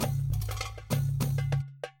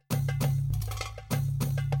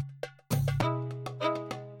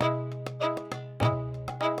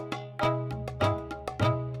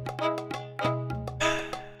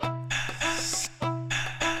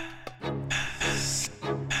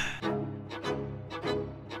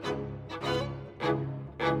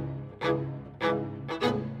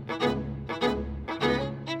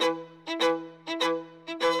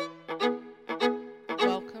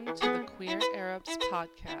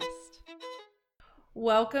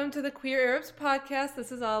Welcome to the Queer Arabs podcast.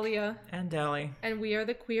 This is Alia. And Dali. And we are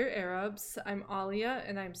the Queer Arabs. I'm Alia,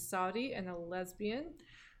 and I'm Saudi and a lesbian.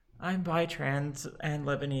 I'm bi, trans, and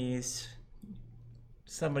Lebanese.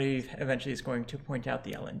 Somebody eventually is going to point out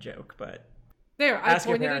the Ellen joke, but there, I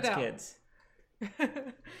pointed it out. Kids.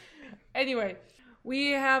 Anyway,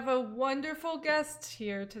 we have a wonderful guest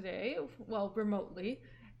here today, well, remotely,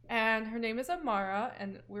 and her name is Amara,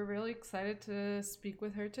 and we're really excited to speak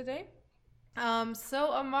with her today.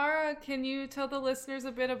 So Amara, can you tell the listeners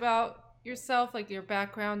a bit about yourself, like your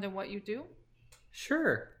background and what you do?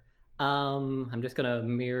 Sure. I'm just gonna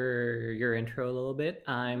mirror your intro a little bit.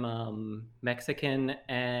 I'm Mexican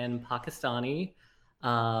and Pakistani,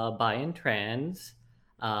 bi and trans.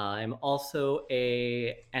 I'm also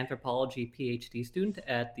a anthropology PhD student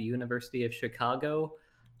at the University of Chicago.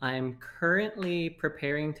 I'm currently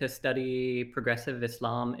preparing to study progressive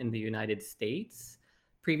Islam in the United States.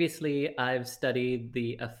 Previously, I've studied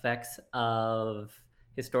the effects of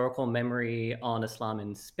historical memory on Islam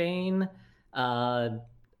in Spain, Muslim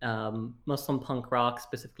punk rock,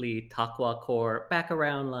 specifically Taqwa Core, back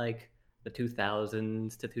around like the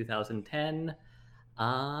 2000s to 2010.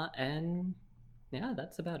 And yeah,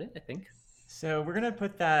 that's about it, I think. So we're gonna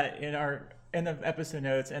put that in the episode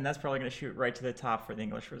notes, and that's probably gonna shoot right to the top for the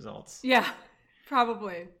English results. Yeah,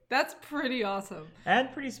 probably. That's pretty awesome.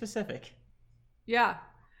 And pretty specific. Yeah.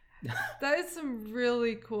 That is some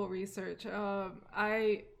really cool research.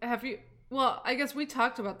 I guess we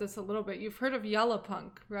talked about this a little bit. You've heard of Yalla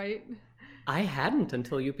Punk, right? I hadn't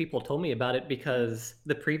until you people told me about it, because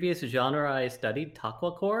the previous genre I studied,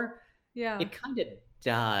 Taqwa Core, it kind of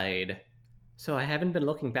died. So I haven't been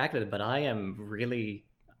looking back at it, but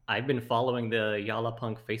I've been following the Yalla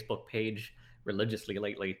Punk Facebook page religiously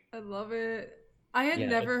lately. I love it. I had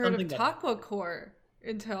never heard of Taqwa Core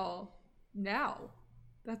until now.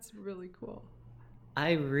 That's really cool.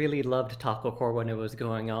 I really loved Taqwa Core when it was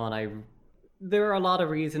going on. There are a lot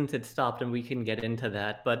of reasons it stopped, and we can get into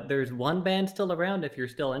that. But there's one band still around if you're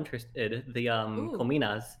still interested. The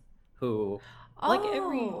Cominas, who they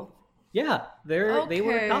were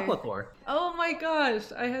Taqwa Core. Oh my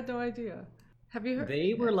gosh, I had no idea. Have you heard?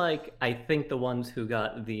 They were I think the ones who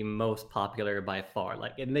got the most popular by far.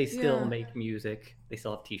 And they still make music. They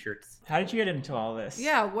still have T-shirts. How did you get into all this?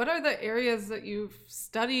 Yeah, what are the areas that you've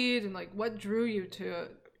studied, and what drew you to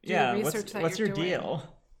do the research what's your doing? Deal?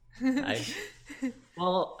 When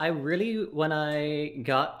I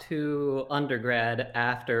got to undergrad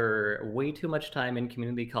after way too much time in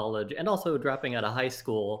community college and also dropping out of high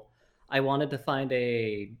school, I wanted to find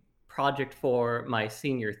a project for my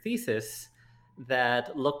senior thesis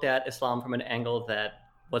that looked at Islam from an angle that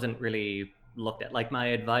wasn't really looked at. My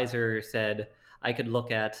advisor said I could look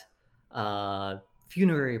at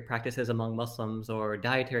funerary practices among Muslims or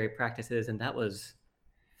dietary practices, and that was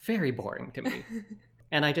very boring to me.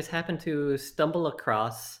 And I just happened to stumble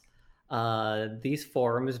across these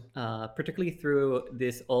forums, particularly through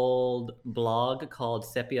this old blog called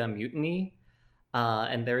Sepia Mutiny.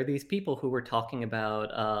 And there are these people who were talking about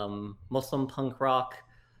Muslim punk rock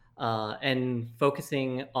and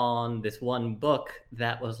focusing on this one book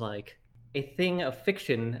that was a thing of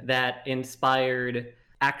fiction that inspired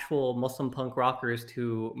actual Muslim punk rockers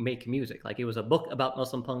to make music. It was a book about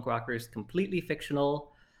Muslim punk rockers, completely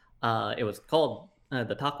fictional. It was called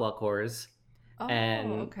The Taqwa Cores.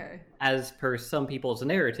 As per some people's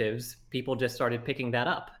narratives, people just started picking that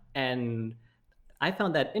up. And I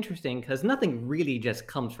found that interesting because nothing really just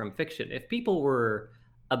comes from fiction. If people were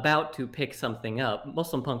about to pick something up,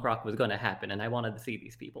 Muslim punk rock was going to happen, and I wanted to see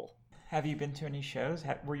these people. Have you been to any shows?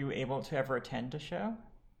 Were you able to ever attend a show?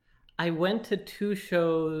 I went to 2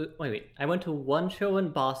 shows. I went to 1 show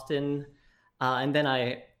in Boston, and then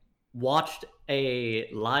I watched a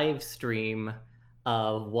live stream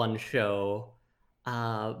of 1 show.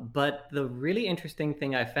 But the really interesting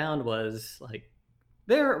thing I found was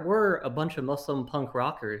there were a bunch of Muslim punk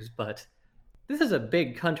rockers, but this is a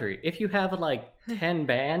big country. If you have 10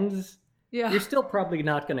 bands, you're still probably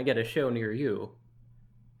not going to get a show near you.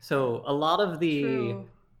 So a lot of the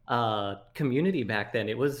community back then,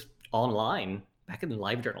 it was online, back in the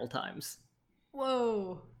LiveJournal times.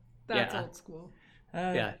 Whoa, that's old school.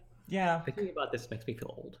 Yeah. Thinking about this makes me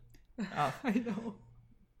feel old. Oh. I know.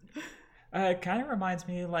 It kind of reminds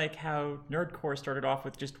me how nerdcore started off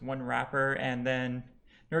with just one rapper, and then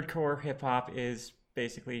nerdcore hip hop is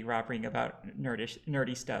basically rapping about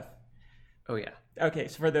nerdy stuff. Oh yeah. Okay,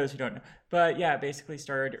 so for those who don't know, but yeah, basically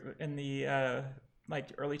started in the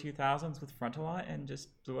early 2000s with Frontalot and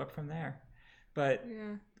just blew up from there. But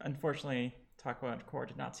unfortunately, Taqwa Core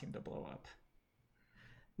did not seem to blow up.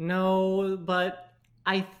 No, but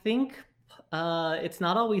I think it's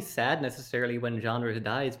not always sad necessarily when genres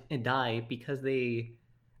die because they,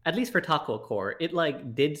 at least for Taco Core, it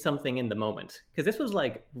like did something in the moment. Because this was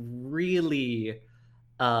like really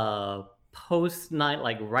uh post nine,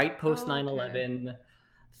 like right post Oh, nine okay. 11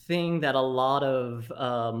 thing that a lot of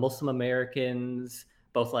Muslim Americans,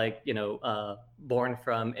 both like born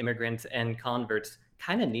from immigrants and converts,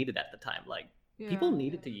 kind of needed at the time. Like people Yeah.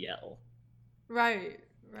 needed to yell. Right.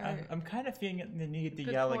 I'm, Right. I'm kind of feeling the need to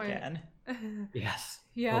Good yell point. again. Yes.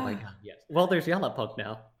 Oh my Yeah. god, yes. Well, there's Yellow Punk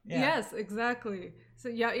now. Yeah. Yes, exactly. So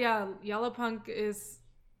yeah, Yellow Punk is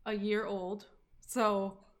a year old.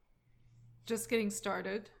 So just getting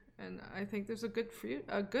started, and I think there's a good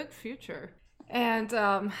future. And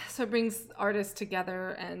so it brings artists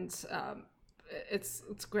together, and it's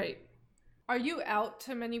great. Are you out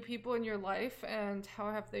to many people in your life, and how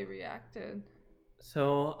have they reacted?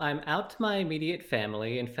 So I'm out to my immediate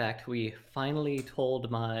family. In fact, we finally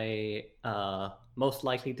told my most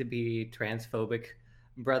likely to be transphobic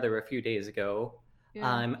brother a few days ago. Yeah.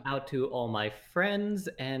 I'm out to all my friends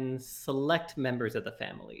and select members of the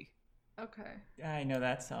family. Okay. I know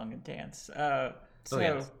that song and dance. Oh So,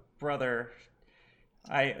 yes. brother,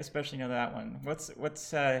 I especially know that one. What's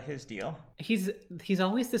his deal? He's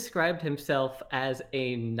always described himself as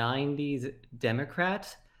a 90s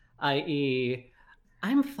Democrat, i.e.,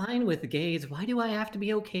 I'm fine with gays. Why do I have to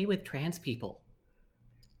be okay with trans people?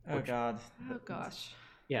 Oh Which, God. Oh gosh.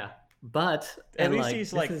 yeah. But, At and least like, he's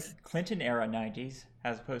this like is. Clinton era '90s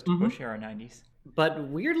as opposed to Mhm. Bush era '90s. But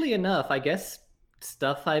weirdly enough, I guess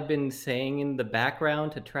stuff I've been saying in the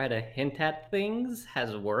background to try to hint at things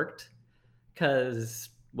has worked. Because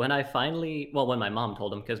when my mom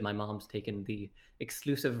told him, because my mom's taken the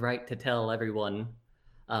exclusive right to tell everyone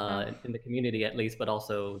Oh, in the community at least, but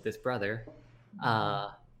also this brother,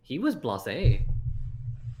 uh, he was blasé.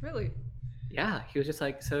 really? Yeah, he was just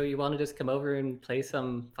like, "So you want to just come over and play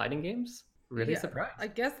some fighting games?" Really Yeah. I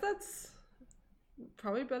surprised. guess that's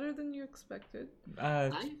probably better than you expected. Uh, I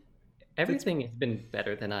that's Everything has been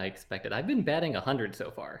better than I expected. I've been batting 100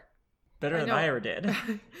 so far. better I than I know. ever did.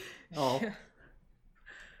 Oh, Yeah.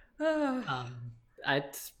 Ah, Um, I,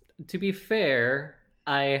 to be fair,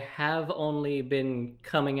 I have only been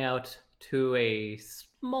coming out to a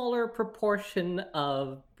smaller proportion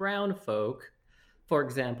of brown folk. For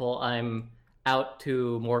example, I'm out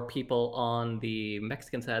to more people on the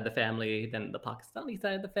Mexican side of the family than the Pakistani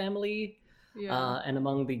side of the family. yeah. And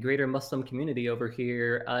among the greater Muslim community over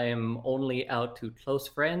here, I am only out to close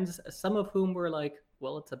friends, some of whom were like,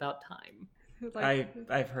 well, it's about time. Like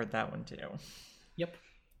I've heard that one too. Yep.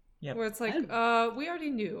 where Yep. it's like, And we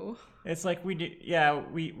already knew. It's like we do. Yeah,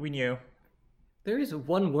 we knew. there is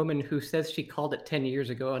one woman who says she called it 10 years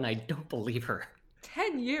ago, and I don't believe her.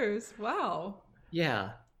 10 years. Wow.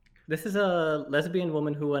 Yeah. This is a lesbian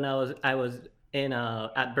woman who when I was in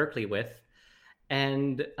at Berkeley with,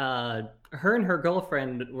 and her and her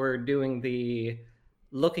girlfriend were doing the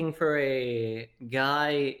looking for a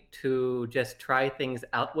guy to just try things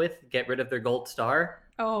out with, get rid of their gold star,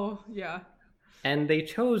 Oh, yeah. and they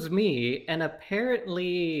chose me, and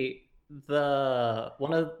apparently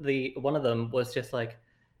one of them was just like,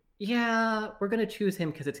 "Yeah, we're going to choose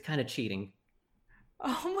him cuz it's kind of cheating."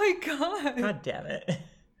 Oh my god. God damn it.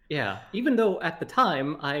 Yeah, even though at the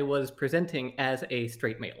time I was presenting as a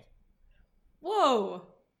straight male. Whoa.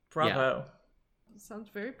 Bravo. Sounds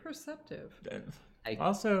very perceptive. I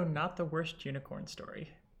Also, not the worst unicorn story.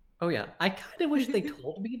 Oh yeah, I kind of wish they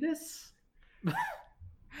told me this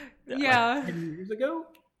Yeah. like 10 years ago.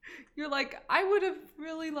 You're like, I would have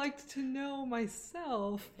really liked to know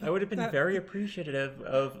myself I would have been that- very appreciative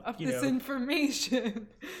of this information.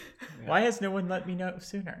 why has no one let me know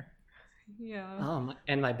sooner? Yeah.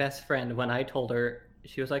 And my best friend, when I told her,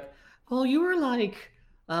 she was like, "Well, you were like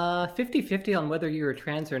 50-50 on whether you were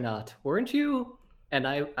trans or not, weren't you?" And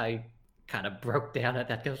I kind of broke down at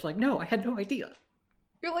that. I was like, "No, I had no idea."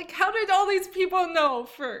 You're like, how did all these people know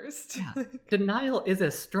first? Yeah. Denial is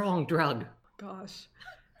a strong drug. Gosh.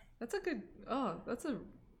 That's a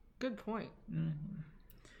good point. Mhm.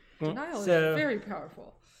 Denial So- is very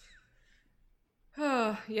powerful.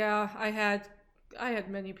 Yeah, I had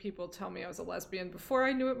many people tell me I was a lesbian before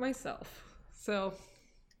I knew it myself. So,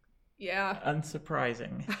 yeah.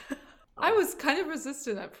 Unsurprising. I was kind of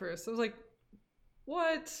resistant at first. I was like,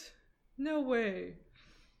 what? No way.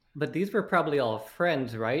 But these were probably all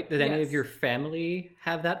friends, right? Did any of Yes. your family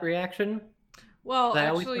have that reaction? Well, I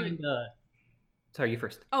always actually, find. Sorry, you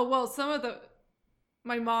first. oh, well,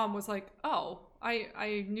 my mom was like, oh,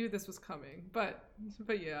 I knew this was coming. But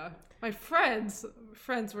yeah, my friends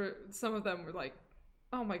were, some of them were like,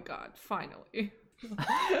 oh my God, finally.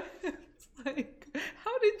 Like,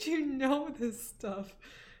 how did you know this stuff?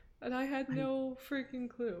 And I had no freaking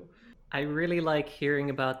clue. I really like hearing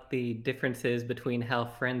about the differences between how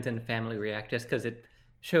friends and family react, just because it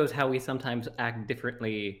shows how we sometimes act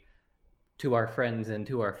differently to our friends and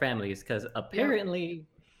to our families. Because apparently,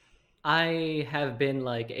 I have been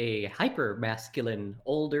like a hyper masculine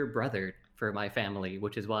older brother for my family,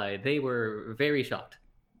 which is why they were very shocked.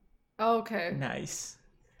 Okay. Nice.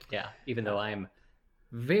 Yeah, even though I'm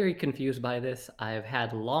very confused by this. I've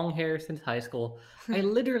had long hair since high school. I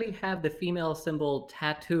literally have the female symbol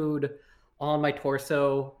tattooed on my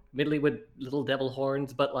torso, midly with little devil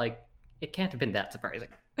horns, but like, it can't have been that surprising.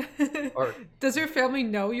 Or Does your family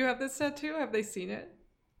know you have this tattoo? Have they seen it?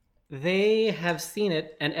 they have seen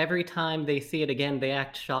it, and every time they see it again, they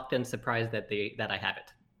act shocked and surprised that I have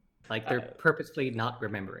it. Like they're purposefully not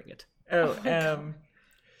remembering it. Oh, my God.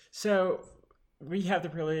 So we have the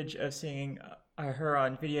privilege of seeing her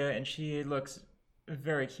on video, and she looks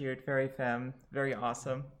very cute, very femme, very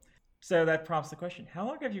awesome. So that prompts the question: how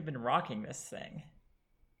long have you been rocking this thing?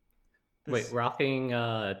 Wait, rocking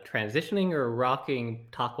transitioning or rocking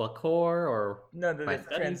Takwa Core or No, the my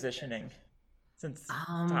studies? transitioning. Since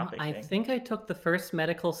topic I thing. think I took the first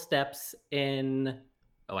medical steps in,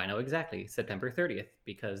 oh, I know exactly, September 30th,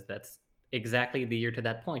 because that's exactly the year to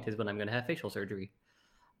that point is when I'm going to have facial surgery.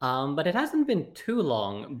 But it hasn't been too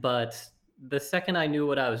long, but the second I knew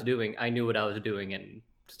what I was doing, I knew what I was doing and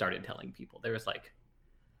started telling people. There was like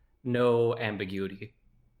no ambiguity.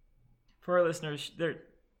 For our listeners,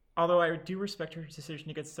 although I do respect her decision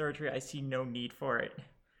to get surgery, I see no need for it.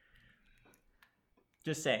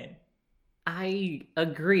 Just saying. I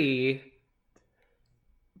agree.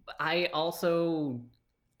 I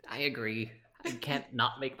agree. I can't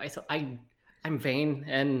not make myself. I'm vain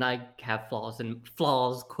and I have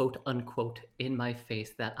flaws, quote unquote, in my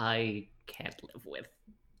face that I can't live with.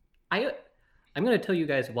 I'm going to tell you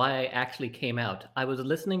guys why I actually came out. I was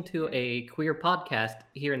listening to a queer podcast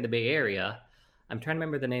here in the Bay Area. I'm trying to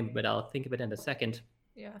remember the name, but I'll think of it in a second.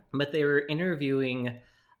 Yeah. But they were interviewing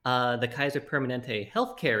the Kaiser Permanente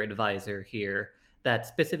healthcare advisor here that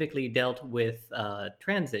specifically dealt with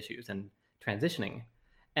trans issues and transitioning.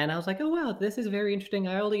 And I was like, oh, wow, this is very interesting.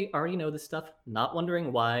 I already know this stuff, not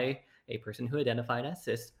wondering why a person who identified as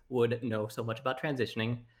cis would know so much about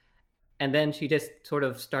transitioning. And then she just sort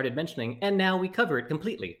of started mentioning, and now we cover it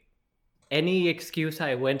completely. Any excuse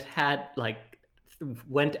I went out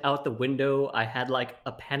the window. I had like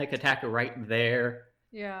a panic attack right there.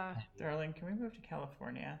 Yeah. Darling, can we move to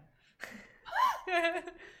California?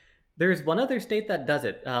 There's one other state that does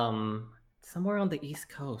it. Somewhere on the East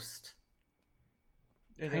Coast.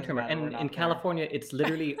 It I can't doesn't remember. matter, we're And not in there. California, it's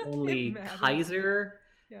literally only matters. Kaiser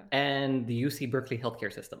Yeah. and the UC Berkeley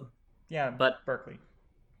healthcare system. Yeah, But Berkeley.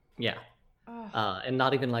 yeah. Oh. And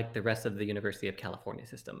not even like the rest of the University of California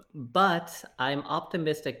system. But I'm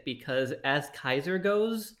optimistic because as Kaiser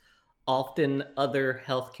goes, often other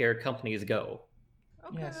healthcare companies go.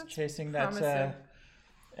 Okay, Yes, that's chasing that promising.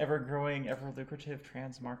 ever-growing, ever-lucrative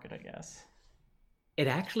trans market, I guess. It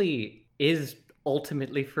actually is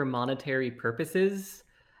ultimately for monetary purposes,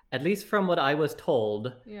 at least from what I was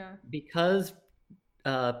told, Yeah. because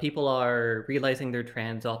people are realizing they're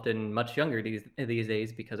trans often much younger these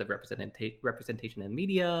days because of representation in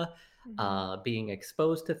media, Mhm. being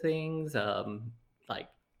exposed to things, like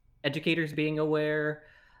educators being aware.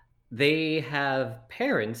 They have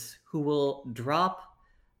parents who will drop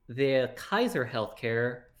the Kaiser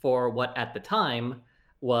healthcare for what at the time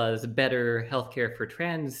was better healthcare for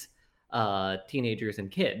trans teenagers and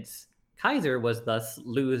kids. Kaiser was thus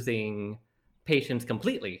losing patients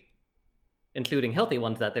completely, including healthy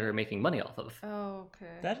ones that they were making money off of. Oh,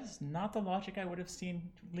 okay. That is not the logic I would have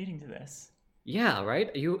seen leading to this. Yeah,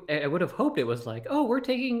 right? I would have hoped it was like, oh, we're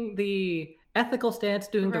taking the ethical stance,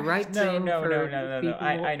 doing the Right. right No, thing no, for no, no, no, no. people.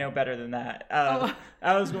 I know better than that. Oh.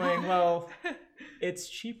 I was going, well, it's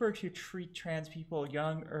cheaper to treat trans people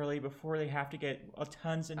young, early, before they have to get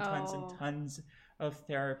tons and tons and Oh. tons of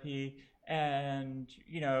therapy, and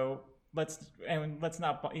let's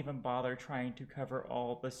not even bother trying to cover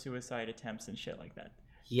all the suicide attempts and shit like that.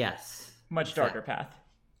 Yes. Much darker path.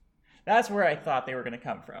 That's where I thought they were going to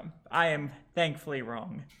come from. I am thankfully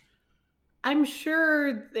wrong. I'm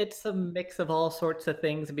sure it's a mix of all sorts of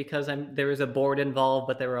things because there was a board involved,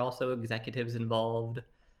 but there were also executives involved.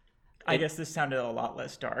 I guess this sounded a lot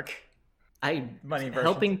less dark. Money versions.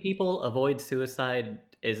 Helping people avoid suicide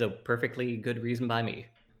is a perfectly good reason by me.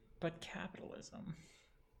 But capitalism.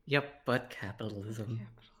 Yep, but capitalism.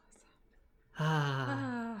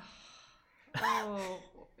 Ah. Oh.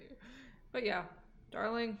 boy. But yeah,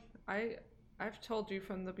 darling, I I've told you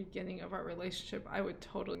from the beginning of our relationship, I would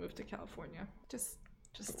totally move to California. Just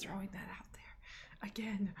throwing that out there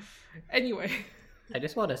again. Anyway. I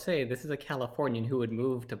just want to say this is a Californian who would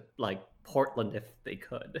move to like Portland if they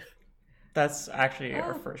could. That's actually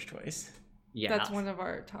our first choice. Yeah. That's one of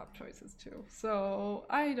our top choices too. So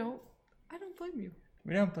I don't blame you.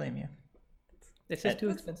 We don't blame you. It's just too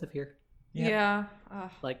expensive here. Yeah.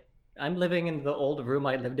 Like, I'm living in the old room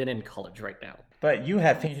I lived in college right now. But you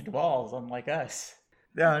have painted walls, unlike us.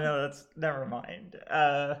 No, that's never mind.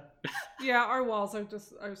 Yeah, our walls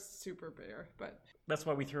are super bare, but that's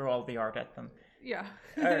why we threw all the art at them. yeah.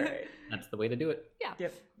 All right. That's the way to do it. Yeah.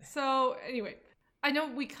 Yep. So anyway, I know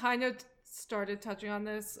we kind of started touching on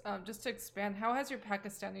this. Just to expand, how has your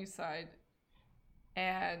Pakistani side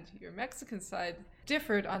and your Mexican side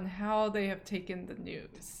differed on how they have taken the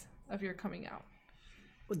news of your coming out?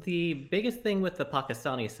 The biggest thing with the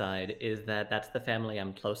Pakistani side is that that's the family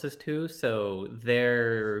I'm closest to, so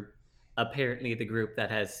they're apparently the group that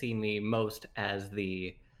has seen me most as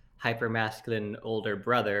the hypermasculine older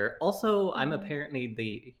brother. Also, I'm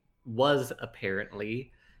was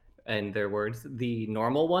apparently, in their words, the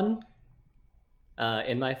normal one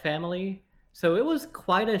in my family. So it was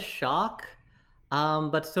quite a shock.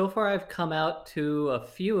 But so far I've come out to a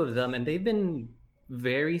few of them and they've been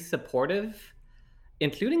very supportive,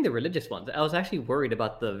 including the religious ones. I was actually worried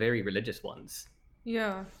about the very religious ones.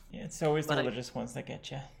 Yeah. Yeah, it's always the religious ones that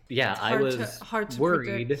get you. Yeah, I was hard to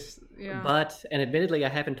worried. predict. Yeah. But, and admittedly, I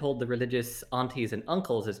haven't told the religious aunties and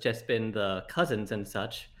uncles. It's just been the cousins and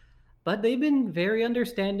such. But they've been very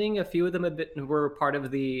understanding. A few of them were part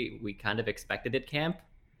of the "we kind of expected it" camp.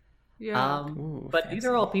 Yeah. But these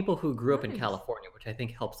are all people who grew up in Nice. California, which I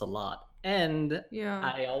think helps a lot. And Yeah.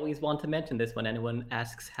 I always want to mention this when anyone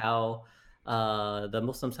asks how the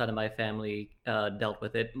Muslim side of my family dealt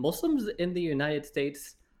with it. Muslims in the United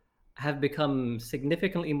States have become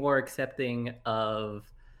significantly more accepting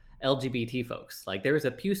of LGBT folks. Like, there was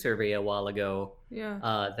a Pew survey a while ago Yeah.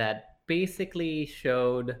 that basically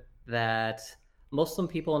showed that Muslim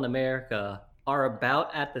people in America are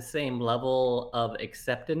about at the same level of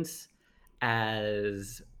acceptance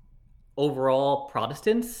as overall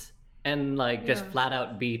Protestants, and like just Yeah. flat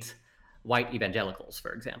out beat white evangelicals,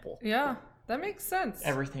 for example. Yeah. That makes sense.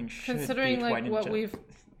 Everything should Considering beat like white what we've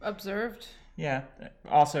observed. Yeah.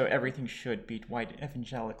 Also, everything should beat white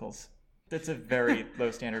evangelicals. That's a very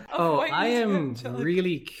low standard. Oh, white I am evangelicals.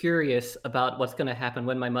 really curious about what's going to happen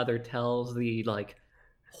when my mother tells the like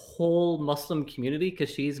whole Muslim community, because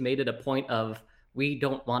she's made it a point of, we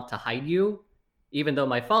don't want to hide you, even though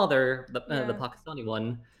my father, the Yeah. Pakistani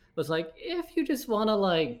one, was like, if you just want to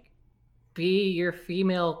like be your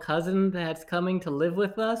female cousin that's coming to live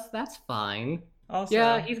with us, that's fine. Also,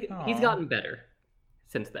 Yeah, he's aw. gotten better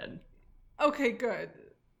since then. Okay, good.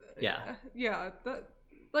 Yeah. Yeah. That,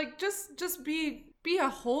 like, just be a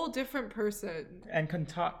whole different person. and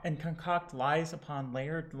concoct lies upon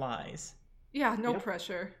layered lies. Yeah, no Yep.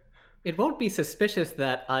 pressure. It won't be suspicious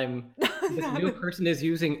that this new person is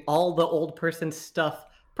using all the old person's stuff,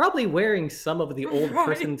 probably wearing some of the old Right.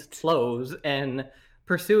 person's clothes and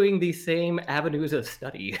pursuing the same avenues of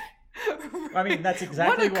study. I mean, that's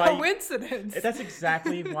exactly what a why coincidence. That's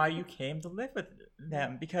exactly why you came to live with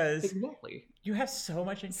them, because Exactly. you have so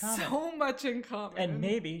much in common. so much in common. And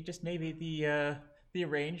maybe, just maybe, the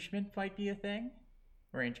arrangement might be a thing.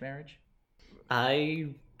 Arranged marriage.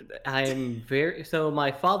 I'm very so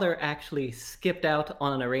my father actually skipped out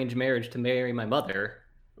on an arranged marriage to marry my mother.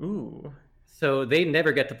 Ooh. So they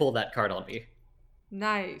never get to pull that card on me.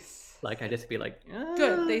 Nice. Like, I just be like,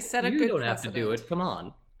 Good, they set a you good don't have to do precedent." it. Come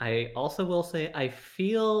on. I also will say, I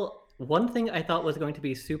feel one thing I thought was going to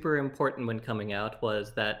be super important when coming out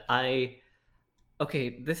was that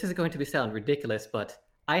okay, this is going to sound ridiculous, but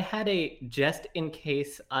I had a just in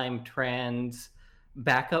case I'm trans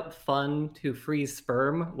backup fund to freeze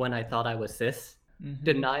sperm when I thought I was cis. Mhm.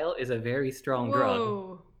 Denial is a very strong drug.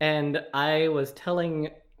 Whoa. And I was telling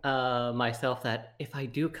myself that if I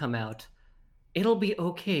do come out, it'll be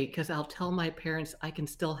okay because I'll tell my parents I can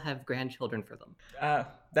still have grandchildren for them.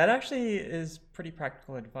 That actually is pretty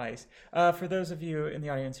practical advice. For those of you in the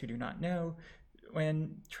audience who do not know,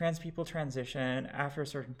 when trans people transition, after a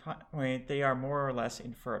certain point, they are more or less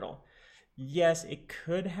infertile. Yes, it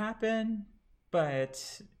could happen,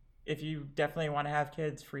 but if you definitely want to have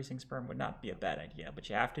kids, freezing sperm would not be a bad idea, but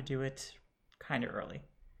you have to do it kind of early.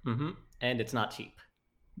 Mm-hmm. And it's not cheap.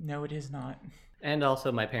 No, it is not. And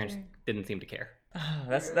also, my parents didn't seem to care.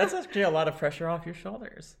 That's actually a lot of pressure off your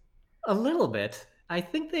shoulders. A little bit. I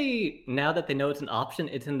think now that they know it's an option,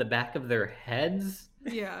 it's in the back of their heads.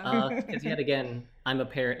 Yeah. Because yet again, I'm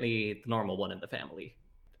apparently the normal one in the family.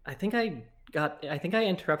 I think I God, I think I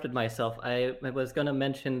interrupted myself. I was going to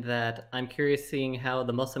mention that I'm curious seeing how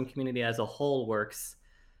the Muslim community as a whole works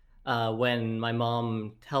when my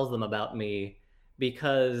mom tells them about me,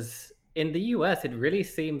 because in the US, it really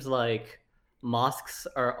seems like mosques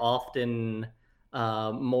are often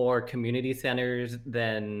more community centers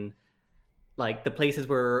than like the places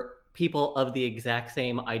where people of the exact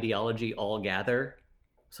same ideology all gather.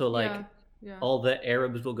 So Yeah, like yeah, all the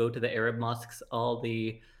Arabs will go to the Arab mosques, all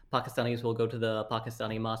the Pakistanis will go to the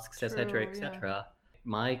Pakistani mosques, etc., true, yeah, etc.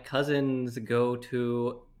 My cousins go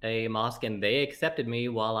to a mosque and they accepted me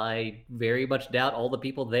while I very much doubt all the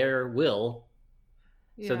people there will.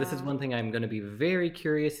 So this is yeah. one thing I'm going to be very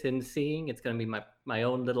curious in seeing. It's going to be my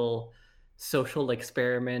own little social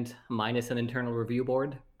experiment minus an internal review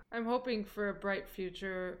board. I'm hoping for a bright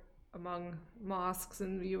future among mosques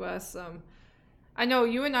in the U.S. I know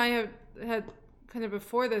you and I have had kind of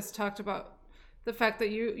before this talked about the fact that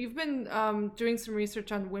you've been doing some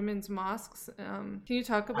research on women's mosques. Can you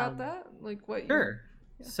talk about Um, that? Like what you? sure.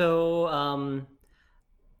 Yeah. So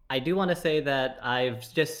I do want to say that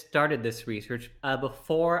I've just started this research.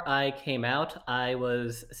 Before I came out, I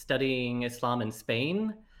was studying Islam in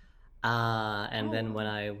Spain. And Oh, then when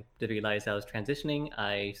okay. I did realize I was transitioning,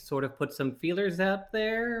 I sort of put some feelers out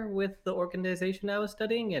there with the organization I was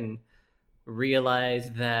studying and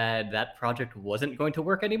realized that that project wasn't going to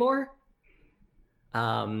work anymore.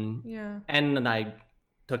 Um, Yeah. and I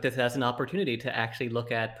took this as an opportunity to actually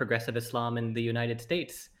look at progressive Islam in the United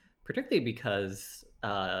States, particularly because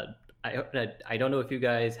I don't know if you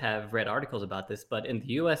guys have read articles about this, but in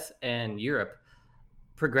the US and Europe,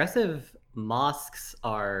 progressive mosques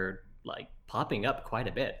are like popping up quite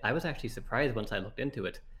a bit. I was actually surprised once I looked into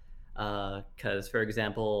it. Because, for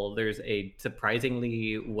example, there's a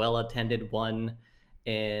surprisingly well attended one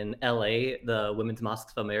in LA, the Women's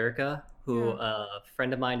Mosques of America, who Yeah. a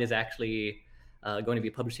friend of mine is actually going to be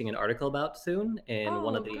publishing an article about soon in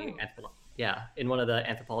one of Oh, the good. in one of the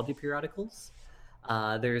anthropology periodicals.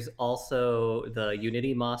 There's also the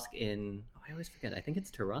Unity Mosque in I always forget. I think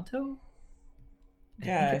it's Toronto. I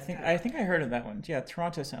Yeah, think I it's think I think I heard of that one. Yeah,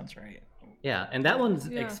 Toronto sounds right. Yeah, and that one's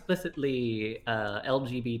Yeah. explicitly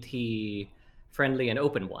LGBT friendly and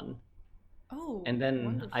open one. Oh, And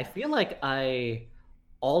then I wonderful. feel like I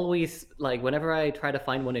always like whenever I try to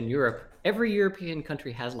find one in Europe, every European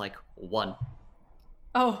country has like one.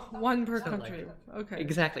 Oh, one per So like country. Okay.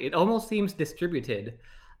 exactly, it almost seems distributed.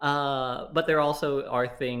 But there also are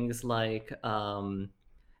things like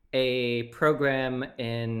a program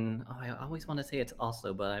in I always want to say it's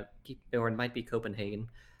Oslo, but I keep or it might be Copenhagen.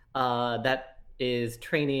 That is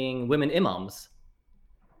training women imams,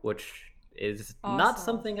 which is not Awesome.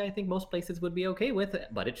 something I think most places would be okay with,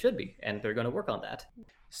 but it should be, and they're going to work on that.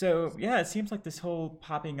 So yeah, it seems like this whole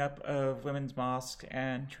popping up of women's mosque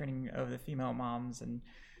and training of the female moms and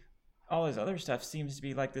all this other stuff seems to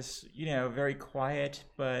be like this, very quiet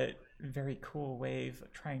but very cool wave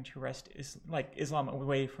of trying to wrest like Islam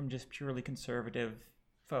away from just purely conservative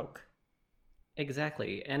folk.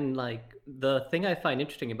 Exactly. And like the thing I find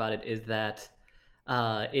interesting about it is that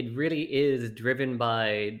it really is driven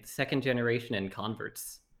by second generation and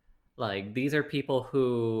converts. Like these are people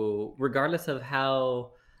who, regardless of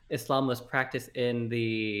how Islam was practiced in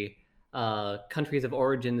the countries of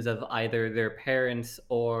origins of either their parents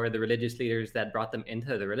or the religious leaders that brought them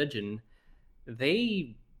into the religion,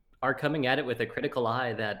 they are coming at it with a critical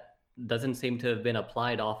eye that doesn't seem to have been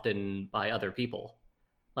applied often by other people.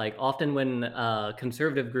 Like often when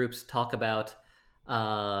conservative groups talk about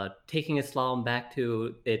taking Islam back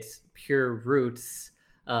to its pure roots,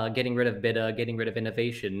 getting rid of bid'ah, getting rid of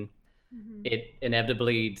innovation, Hmm. it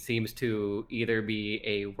inevitably seems to either be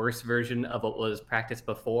a worse version of what was practiced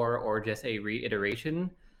before or just a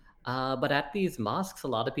reiteration. But at these mosques, a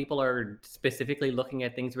lot of people are specifically looking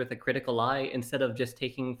at things with a critical eye instead of just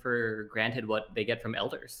taking for granted what they get from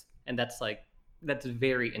elders. And that's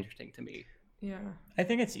very interesting to me. Yeah. I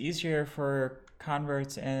think it's easier for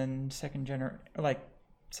converts and second gen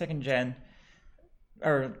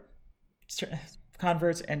or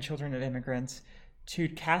converts and children of immigrants to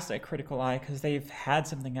cast a critical eye because they've had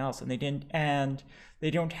something else and they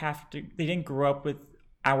don't have to they didn't grow up with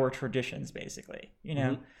our traditions basically,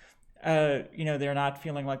 Hmm. they're not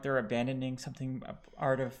feeling like they're abandoning something a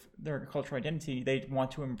part of their cultural identity. They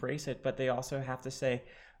want to embrace it, but they also have to say,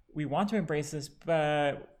 we want to embrace this,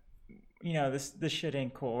 but this shit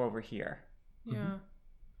ain't cool over here. Hmm. Yeah.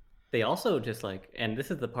 They also just like, and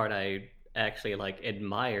this is the part I actually like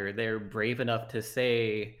admire, they're brave enough to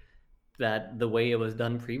say that the way it was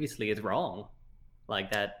done previously is wrong.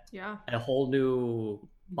 Like that Yeah. a whole new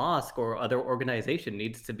mosque or other organization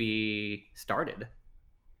needs to be started.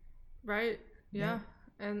 Right. Yeah.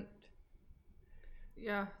 And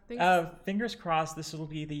yeah, Fingers crossed this will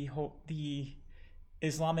be the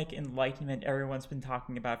Islamic Enlightenment everyone's been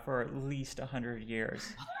talking about for at least 100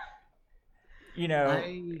 years. You know,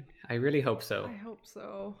 I really hope so. I hope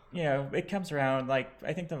so. you know, it comes around. Like,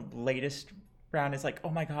 I think the latest round is like, oh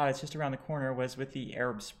my god, it's just around the corner, was with the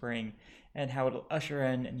Arab Spring and how it'll usher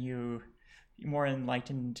in and you more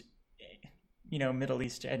enlightened, Middle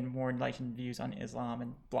East and more enlightened views on Islam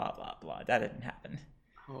and blah blah blah. That didn't happen.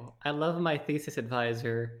 Oh, I love my thesis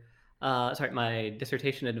advisor, sorry, my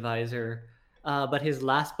dissertation advisor, but his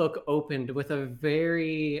last book opened with a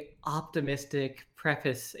very optimistic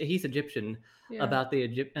preface. He's Egyptian, Yeah. about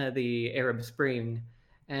the Arab Spring,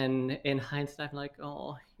 and in hindsight, I'm like,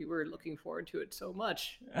 oh, you were looking forward to it so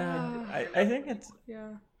much. I think it's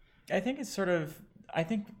Yeah. I think it's sort of I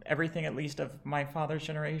think everything at least of my father's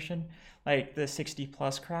generation, like the 60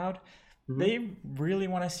 plus crowd, they really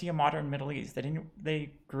want to see a modern Middle East.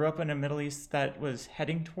 They grew up in a Middle East that was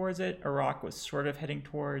heading towards it. Iraq was sort of heading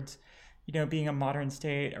towards, being a modern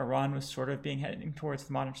state. Iran was sort of heading towards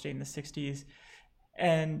the modern state in the 60s.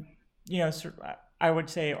 And, I would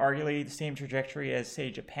say arguably the same trajectory as, say,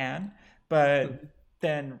 Japan, but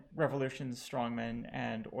then revolutions, strongmen,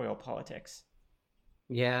 and oil politics.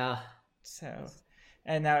 Yeah. So,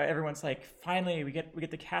 and now everyone's like, finally, we get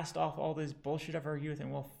to cast off all this bullshit of our youth,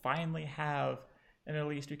 and we'll finally have a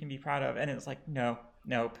Middle East we can be proud of. And it's like, no,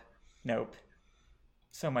 nope,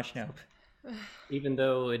 so much nope. Even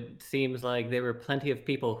though it seems like there were plenty of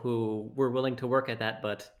people who were willing to work at that,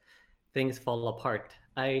 but things fall apart.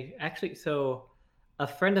 So a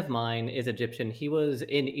friend of mine is Egyptian. He was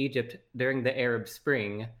in Egypt during the Arab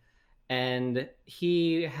Spring, and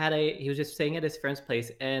he was just staying at his friend's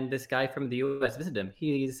place, and this guy from the US visited him.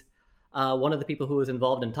 He's one of the people who was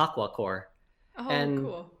involved in Taqwa Corps. Oh, And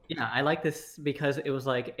cool. yeah, I like this because it was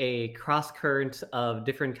like a cross current of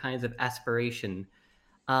different kinds of aspiration.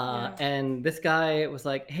 Yeah. And this guy was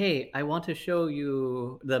like, hey, I want to show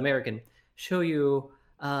you, the American,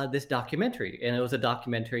 this documentary. And it was a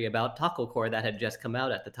documentary about Taqwa Corps that had just come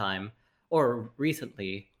out at the time, or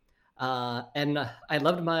recently. And I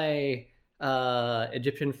loved my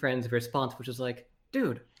Egyptian friend's response, which was like,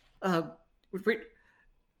 dude,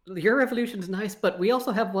 your revolution's nice, but we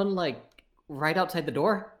also have one like right outside the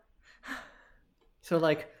door. So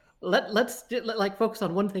like, let's like focus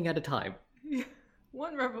on one thing at a time.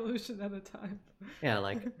 One revolution at a time. Yeah,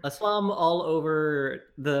 like Islam all over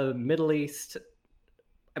the Middle East.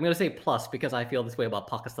 I'm gonna say plus because I feel this way about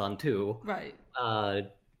Pakistan too. Right.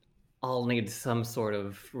 All needs some sort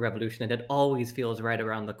of revolution, and it always feels right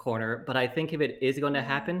around the corner. But I think if it is going to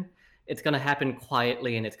happen, it's going to happen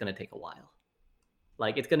quietly, and it's going to take a while.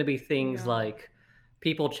 Like, it's going to be things like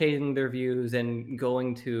people changing their views and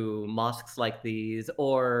going to mosques like these,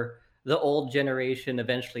 or the old generation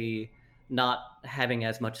eventually not having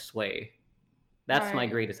as much sway. That's my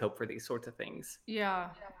greatest hope for these sorts of things. Yeah,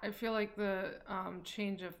 I feel like the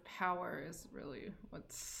change of power is really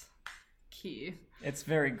what's key. It's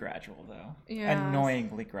very gradual, though. Yeah.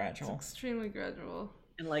 Annoyingly gradual. It's extremely gradual.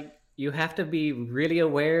 And like, you have to be really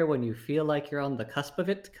aware when you feel like you're on the cusp of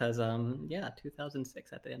it, because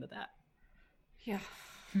 2006 at the end of that. Yeah.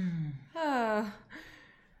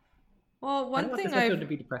 Well, one thing I don't want this episode to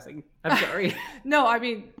be depressing. I'm sorry. No, I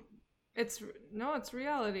mean, it's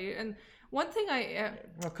reality. And one thing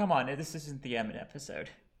Well, come on, this isn't the Yemen episode.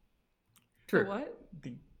 True. What?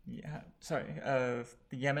 The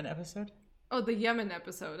Yemen episode? Oh, the Yemen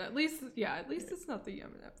episode. At least it's not the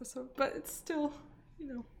Yemen episode, but it's still,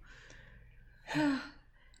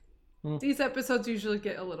 these episodes usually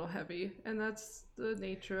get a little heavy, and that's the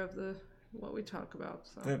nature of what we talk about.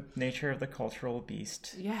 So. The nature of the cultural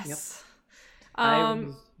beast. Yes. Yep. I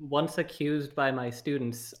was once accused by my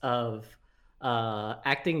students of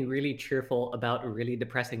acting really cheerful about really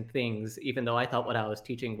depressing things, even though I thought what I was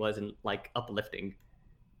teaching wasn't like uplifting.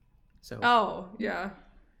 So. Oh yeah.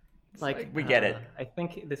 Like we get it. I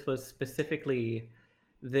think this was specifically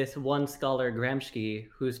this one scholar, Gramsci,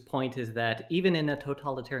 whose point is that even in a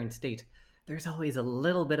totalitarian state, there's always a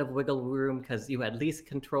little bit of wiggle room because you at least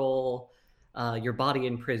control your body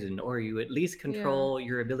in prison, or you at least control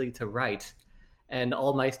your ability to write. And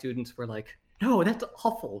all my students were like, no, that's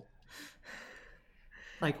awful.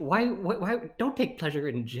 Like, why don't take pleasure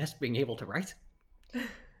in just being able to write?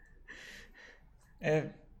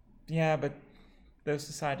 Yeah, but those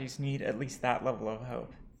societies need at least that level of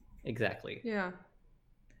hope. Exactly. Yeah.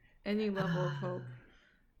 Any level of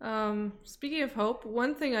hope. Speaking of hope,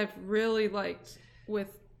 one thing I've really liked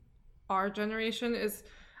with our generation is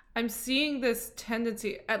I'm seeing this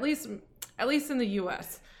tendency, at least in the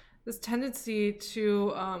US, this tendency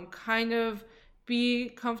to kind of be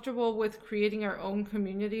comfortable with creating our own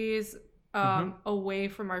communities away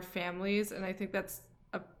from our families, and I think that's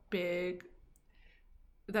a big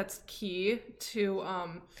that's key to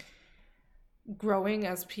growing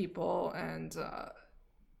as people, and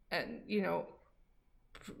you know,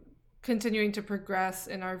 continuing to progress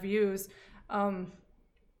in our views.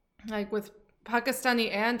 Like with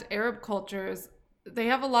Pakistani and Arab cultures, they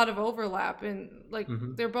have a lot of overlap, and like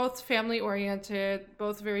they're both family oriented,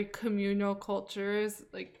 both very communal cultures,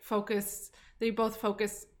 like they both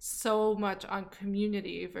focus so much on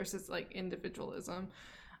community versus like individualism.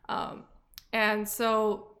 And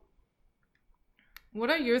so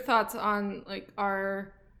what are your thoughts on like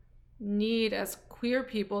our need as queer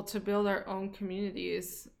people to build our own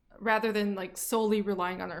communities rather than like solely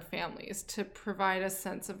relying on our families to provide a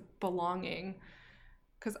sense of belonging?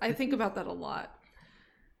 Because I think about that a lot.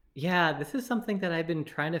 Yeah, this is something that I've been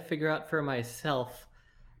trying to figure out for myself.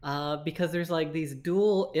 Because there's like these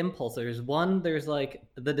dual impulses. One, there's like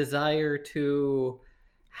the desire to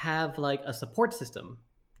have like a support system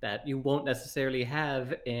that you won't necessarily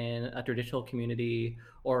have in a traditional community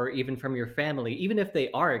or even from your family. Even if they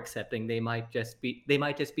are accepting, they might just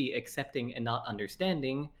be accepting and not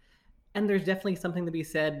understanding. And there's definitely something to be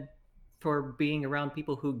said for being around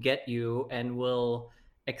people who get you and will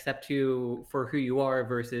accept you for who you are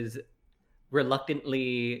versus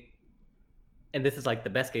reluctantly, and this is like the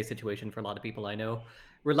best case situation for a lot of people I know,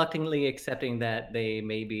 reluctantly accepting that they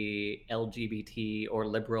may be LGBT or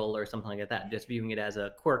liberal or something like that, just viewing it as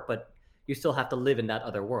a quirk, but you still have to live in that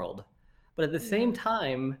other world. But at the same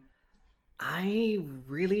time, I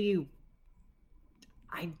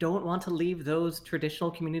don't want to leave those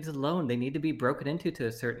traditional communities alone. They need to be broken into to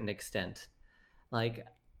a certain extent. Like,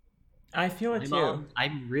 I feel it my too. mom,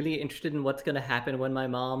 I'm really interested in what's going to happen when my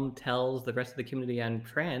mom tells the rest of the community I'm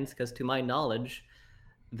trans, because to my knowledge,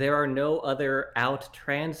 there are no other out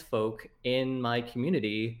trans folk in my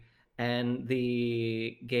community, and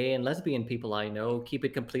the gay and lesbian people I know keep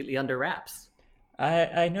it completely under wraps.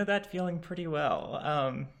 I know that feeling pretty well.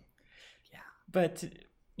 Yeah. But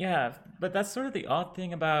yeah, but that's sort of the odd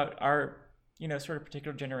thing about our, sort of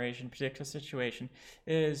particular generation, particular situation,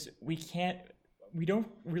 is we don't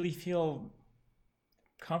really feel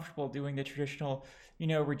comfortable doing the traditional,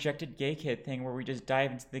 rejected gay kid thing where we just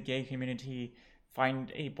dive into the gay community,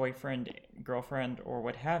 find a boyfriend, girlfriend, or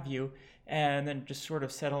what have you, and then just sort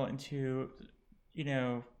of settle into,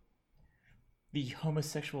 the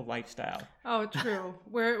homosexual lifestyle. Oh, true.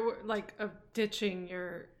 We're like ditching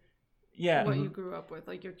your what you grew up with,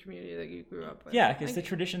 like your community that you grew up with. Yeah, because the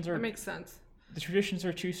traditions that makes sense. The traditions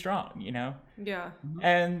are too strong, Yeah.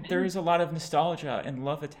 And there is a lot of nostalgia and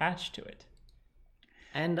love attached to it.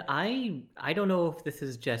 And I don't know if this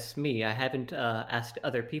is just me. I haven't asked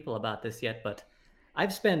other people about this yet, but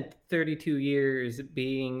I've spent 32 years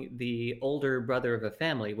being the older brother of a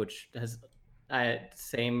family, which has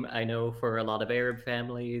same I know for a lot of Arab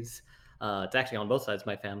families. It's actually on both sides of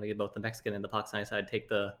my family, both the Mexican and the Pakistani side, take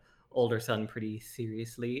the older son pretty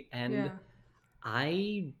seriously. And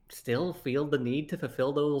I still feel the need to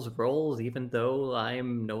fulfill those roles, even though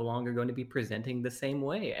I'm no longer going to be presenting the same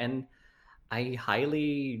way. And I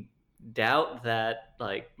highly doubt that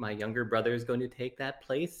like my younger brother is going to take that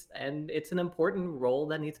place, and it's an important role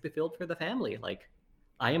that needs to be filled for the family. Like,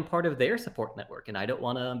 I am part of their support network, and I don't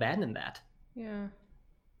want to abandon that. Yeah,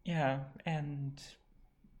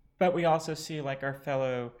 but we also see like our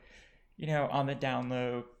fellow, on the down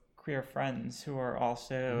low queer friends who are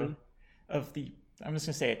also of the, I'm just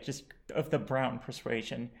gonna say it, just of the brown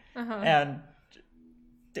persuasion, and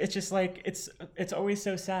it's just like it's always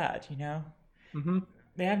so sad,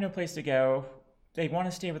 They have no place to go. They want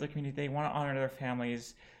to stay with their community. They want to honor their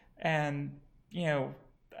families, and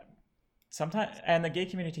sometimes, and the gay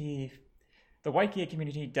community, the white gay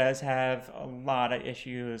community does have a lot of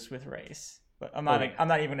issues with race. But I'm not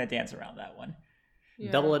even gonna dance around that one.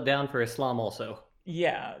 Yeah. Double it down for Islam also.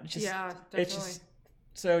 Yeah, definitely. It's just,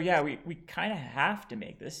 so yeah, we kind of have to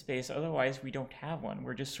make this space, otherwise we don't have one.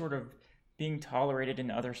 We're just sort of being tolerated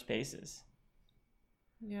in other spaces.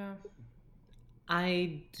 Yeah.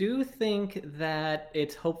 I do think that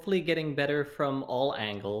it's hopefully getting better from all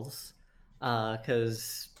angles,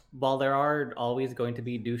 because while there are always going to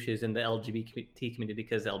be douches in the LGBT community,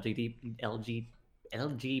 because LGBT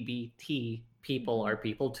people are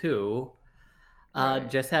people too,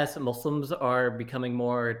 just as Muslims are becoming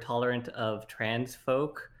more tolerant of trans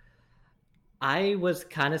folk, I was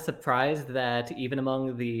kind of surprised that even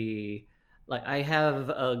among I have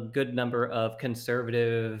a good number of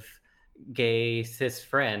conservative gay cis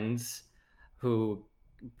friends who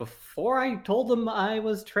before I told them I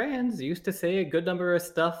was trans, used to say a good number of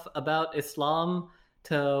stuff about Islam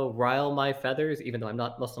to rile my feathers, even though I'm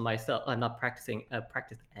not Muslim myself. I'm not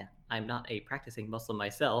I'm not a practicing Muslim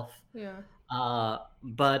myself. Yeah.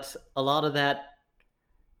 But a lot of that,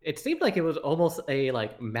 it seemed like it was almost a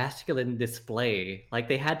like masculine display. Like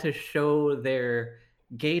they had to show their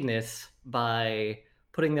gayness by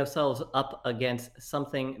putting themselves up against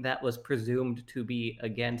something that was presumed to be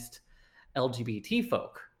against LGBT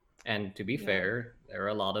folk. And to be Yeah. fair, there are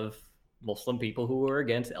a lot of Muslim people who are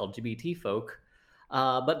against LGBT folk.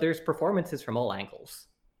 But there's performances from all angles.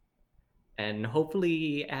 And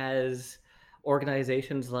hopefully, as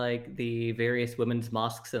organizations like the various women's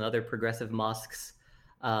mosques and other progressive mosques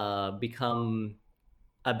become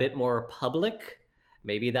a bit more public,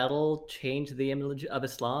 maybe that'll change the image of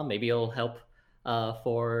Islam. Maybe it'll help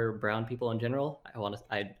for brown people in general.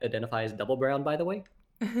 I identify as double brown, by the way.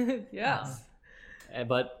 Yes.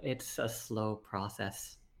 But it's a slow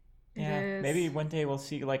process. It Yeah, is. maybe one day we'll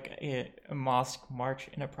see like a mosque march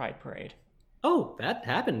in a pride parade. Oh, that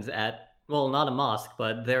happens at, well, not a mosque,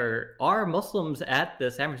 but there are Muslims at the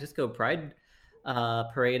San Francisco Pride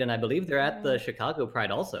parade, and I believe they're at the Chicago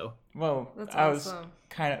Pride also. Well, That's I was awesome.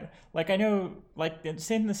 kind of like, I know, like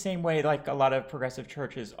in the same way, like a lot of progressive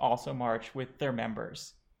churches also march with their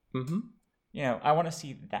members. Mm-hmm. You know, I want to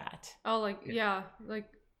see that. Oh, like yeah, like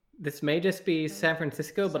This may just be San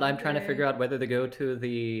Francisco, but I'm trying to figure out whether to go to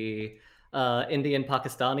the Indian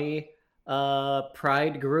Pakistani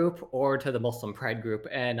Pride group or to the Muslim Pride group,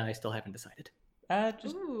 and I still haven't decided.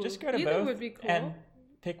 Just go to either both would be cool. and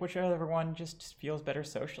pick whichever one just feels better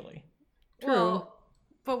socially. Well,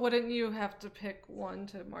 but wouldn't you have to pick one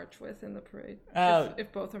to march with in the parade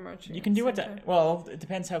if both are marching? You can do it. well, it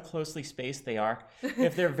depends how closely spaced they are.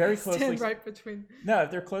 If they're very closely Stand right between. No,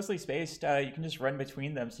 if they're closely spaced, you can just run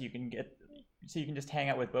between them, so you can just hang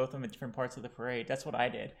out with both of them at different parts of the parade. That's what I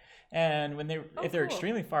did. And when if they're cool.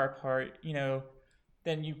 extremely far apart,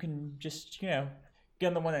 then you can just get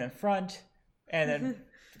on the one in front, and then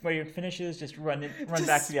when it finishes, just run Just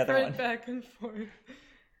back to the other sprint one. back and forth.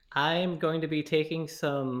 I'm going to be taking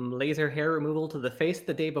some laser hair removal to the face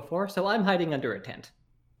the day before, so I'm hiding under a tent.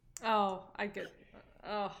 Oh, I get.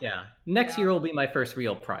 Oh, Yeah. Next year will be my first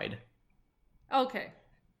real Pride. okay.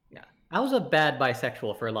 Yeah. I was a bad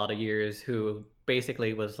bisexual for a lot of years who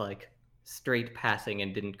basically was like straight passing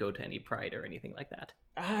and didn't go to any Pride or anything like that.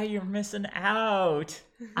 You're missing out.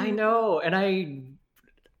 I know, and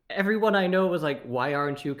everyone I know was like, "Why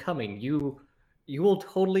aren't you coming? You will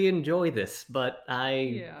totally enjoy this." But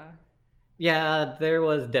yeah, there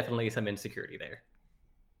was definitely some insecurity there.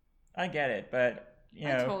 I get it, but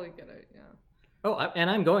I totally get it. Yeah. Oh, and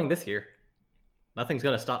I'm going this year. Nothing's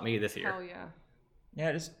gonna stop me this year. Hell yeah.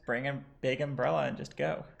 yeah, just bring a big umbrella and just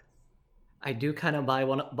go. I do kind of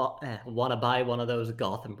want to buy one of those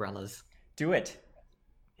goth umbrellas. Do it.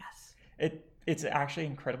 Yes. It's actually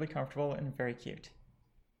incredibly comfortable and very cute.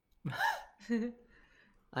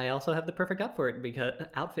 I also have the perfect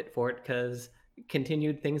outfit for it because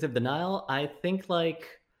continued things of denial. I think like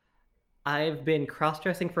I've been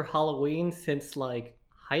cross-dressing for Halloween since like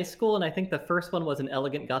high school, and I think the first one was an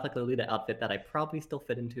elegant Gothic Lolita outfit that I probably still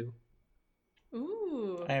fit into.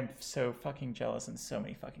 Ooh. I am so fucking jealous on so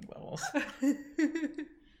many fucking levels.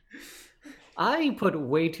 I put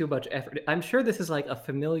way too much effort. I'm sure this is like a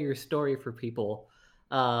familiar story for people.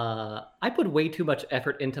 I put way too much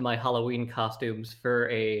effort into my Halloween costumes for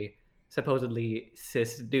a supposedly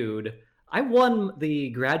cis dude. I won the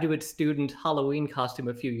graduate student Halloween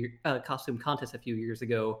costume costume contest a few years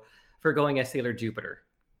ago for going as Sailor Jupiter.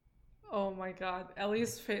 Oh my god.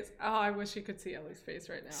 Ellie's face. Oh, I wish you could see Ellie's face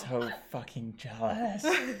right now. So fucking jealous.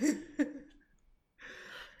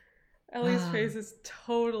 Ellie's face is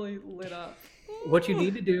totally lit up. What you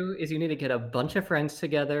need to do is you need to get a bunch of friends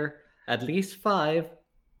together, at least 5.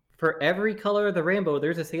 For every color of the rainbow,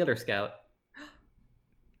 there's a Sailor Scout.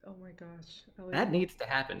 Oh my gosh. Ellie, That needs to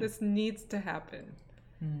happen. this needs to happen.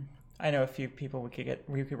 I know a few people we could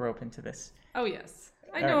rope into this. Oh yes.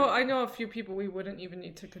 I Alright. know a few people we wouldn't even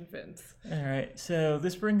need to convince. All right, so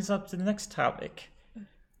this brings up to the next topic: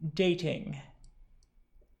 dating.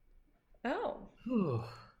 Oh. Whew.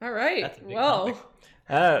 All right. That's a big Well,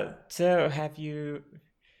 topic. So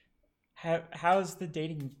how's the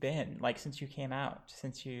dating been like since you came out?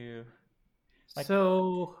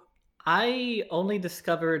 So I only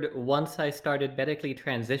discovered once I started medically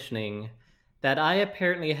transitioning that I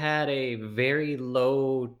apparently had a very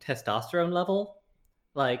low testosterone level.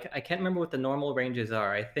 Like, I can't remember what the normal ranges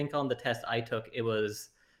are. I think on the test I took, it was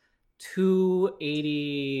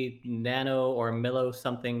 280 nano or millo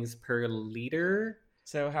somethings per liter.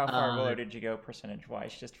 So how far below Uh, did you go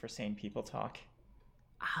percentage-wise, just for sane people talk?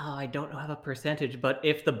 I don't have a percentage, but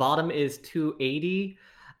if the bottom is 280,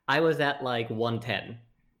 I was at like 110.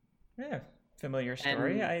 Yeah, familiar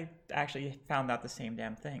story. And I actually found out the same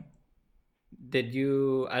damn thing. did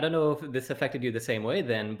you, I don't know if this affected you the same way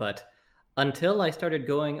then, but until I started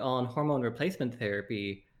going on hormone replacement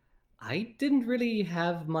therapy, I didn't really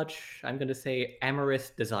have much, I'm going to say, amorous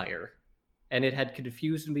desire. And it had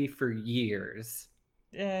confused me for years.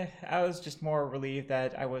 Yeah, I was just more relieved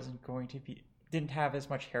that I wasn't going to be didn't have as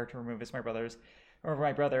much hair to remove as my brother's or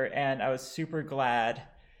my brother, and I was super glad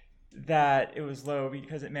that it was low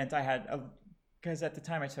because it meant I had a because at the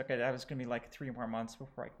time I took it, I was going to be like 3 more months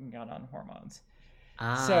before I can get on hormones.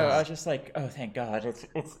 So I Ah, was just like, oh, thank God, it's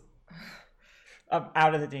I'm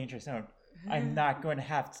out of the danger zone. I'm not going to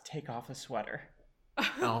have to take off a sweater.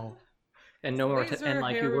 oh. And no more, and Laser like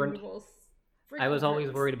hair you weren't, removals. I was Freaking always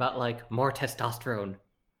hurts. worried about like more testosterone.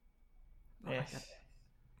 Oh my God. Yes.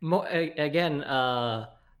 More, again,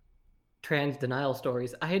 trans denial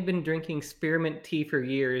stories. I had been drinking spearmint tea for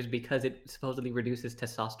years because it supposedly reduces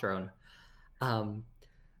testosterone. Um,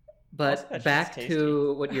 Also, but that shit's back tasty.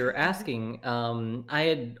 to what you're asking, I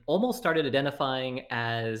had almost started identifying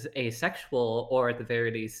as asexual or at the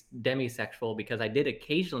very least demisexual because I did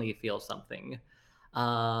occasionally feel something.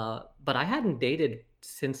 But I hadn't dated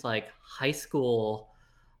since like high school.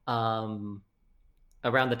 Um,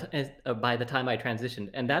 around by the time I transitioned,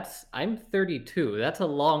 and I'm 32. That's a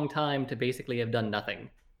long time to basically have done nothing.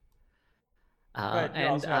 But you And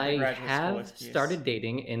also have the I graduate school have excuse. started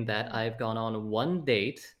dating in that I've gone on one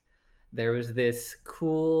date. There was this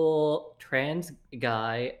cool trans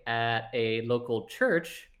guy at a local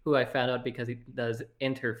church who I found out because he does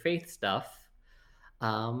interfaith stuff.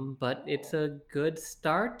 But it's a good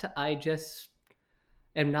start. I just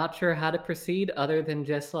am not sure how to proceed other than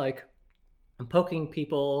just like poking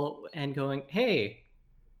people and going, hey,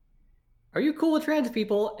 are you cool with trans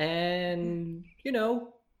people? And,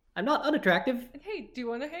 I'm not unattractive. And hey, do you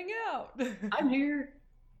want to hang out? I'm here.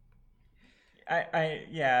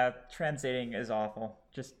 Yeah, trans dating is awful.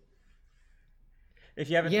 Just if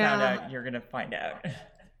you haven't found Yeah, out, you're gonna find out.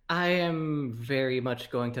 I am very much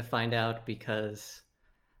going to find out because,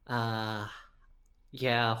 uh,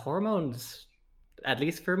 yeah, hormones, at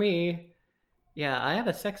least for me, yeah, I have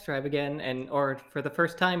a sex drive again, or for the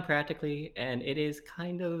first time practically, and it is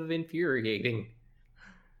kind of infuriating.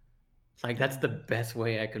 Like, that's the best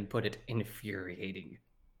way I can put it, infuriating.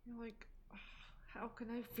 You're like, "Ah, how can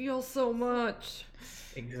I feel so much?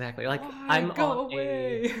 Exactly. Like, Why I'm on go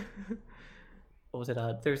away? what was it?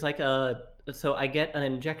 There's like so I get an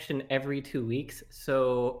injection every 2 weeks.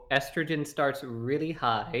 So estrogen starts really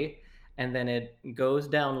high and then it goes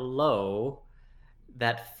down low.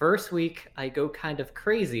 That first week, I go kind of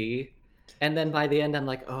crazy. And then by the end, I'm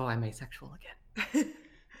like, oh, I'm asexual again.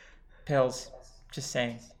 Pills. Just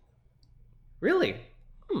saying. Really?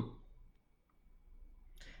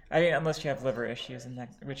 I mean, unless you have liver issues, in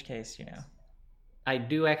which case, I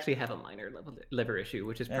do actually have a minor liver issue,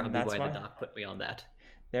 which is and probably that's why the why. doc put me on that.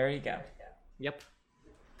 There you go. Yep.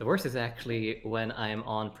 The worst is actually when I'm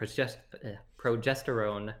on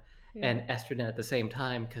progesterone Yeah. and estrogen at the same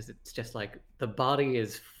time because it's just like the body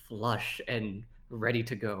is flush and ready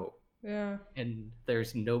to go, Yeah. and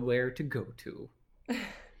there's nowhere to go to.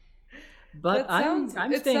 But That sounds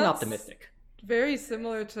I'm it staying sounds optimistic. very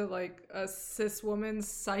similar to like a cis woman's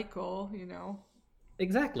cycle,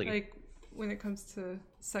 Exactly. like when it comes to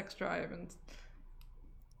sex drive and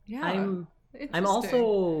yeah, I'm interesting.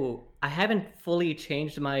 also I haven't fully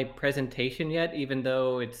changed my presentation yet, even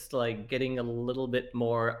though it's like getting a little bit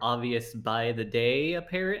more obvious by the day,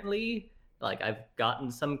 apparently. Like I've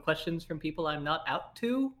gotten some questions from people I'm not out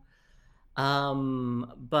to.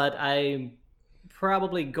 But I'm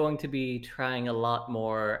probably going to be trying a lot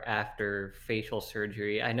more after facial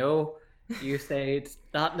surgery. I know you say it's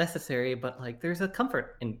not necessary, but like there's a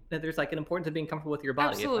comfort and there's like an importance of being comfortable with your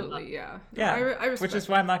body. If I'm not, Absolutely, yeah. No, Yeah, I respect which is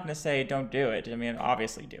why I'm not going to say don't do it. I mean,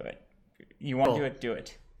 obviously do it. You want to do well, it, do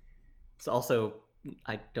it. it's also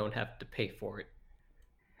I don't have to pay for it.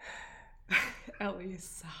 Ellie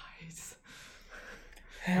sighs.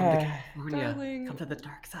 Come to California. Darling. Come to the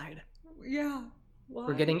dark side. Yeah. Why?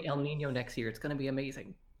 We're getting El Nino next year. It's going to be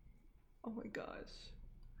amazing. Oh my gosh.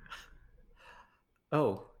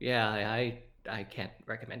 Oh, yeah, I can't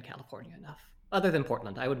recommend California enough. Other than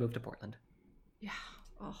Portland. I would move to Portland. Yeah.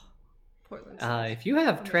 Oh, Portland. If you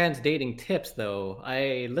have trans dating tips, though,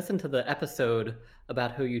 I listened to the episode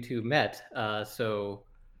about how you two met. So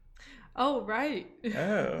Oh, right.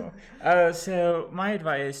 So my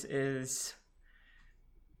advice is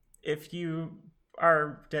if you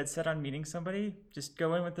are dead set on meeting somebody, just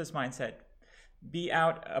go in with this mindset. Be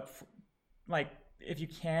out up, like, if you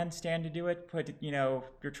can stand to do it, put,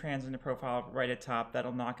 your trans in the profile right at top.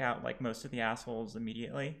 That'll knock out like most of the assholes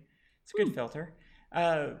immediately. It's a good filter.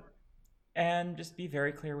 And just be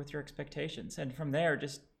very clear with your expectations. And from there,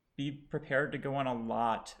 just be prepared to go on a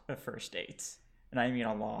lot of first dates. And I mean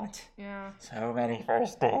a lot. Yeah. So many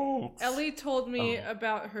first dates. Ellie told me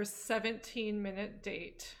about her 17-minute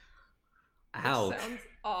date. Ouch. Sounds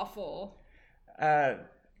awful.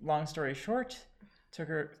 Long story short, took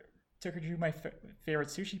her to my favorite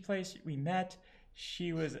sushi place. We met.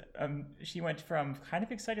 She went from kind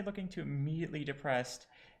of excited looking to immediately depressed.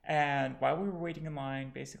 And while we were waiting in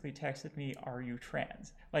line, basically texted me, "Are you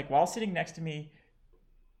trans?" Like, while sitting next to me.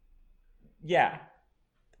 Yeah.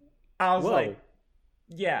 I was like,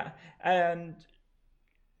 yeah. And,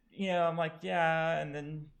 I'm like, yeah. And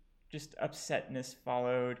then just upsetness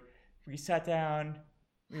followed. We sat down.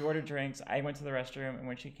 We ordered drinks. I went to the restroom. And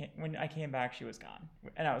when I came back, she was gone.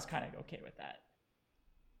 And I was kind of okay with that.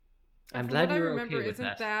 I'm glad you were okay with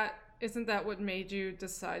that. Isn't that what made you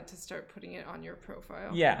decide to start putting it on your profile?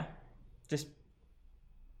 Yeah.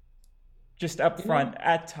 Just up front,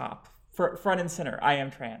 at top, front and center, I am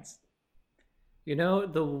trans.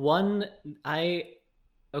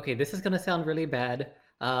 Okay, this is gonna sound really bad.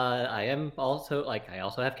 I also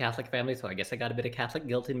have Catholic family, so I guess I got a bit of Catholic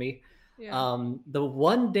guilt in me. Yeah. The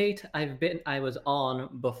one date I was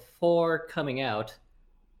on before coming out,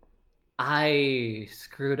 I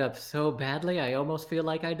screwed up so badly, I almost feel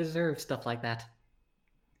like I deserve stuff like that.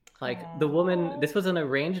 Like, the woman, this was an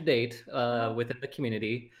arranged date within the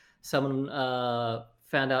community. Someone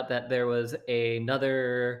found out that there was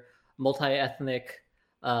another multi-ethnic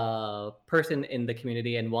person in the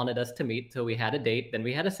community and wanted us to meet, so we had a date. Then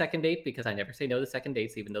we had a second date, because I never say no to second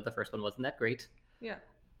dates, even though the first one wasn't that great. Yeah.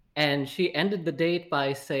 And she ended the date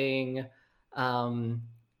by saying,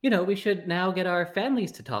 we should now get our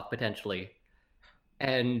families to talk potentially.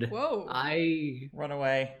 And whoa. Run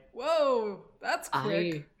away. Whoa, that's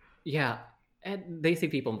quick. Yeah, and they see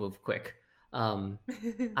people move quick.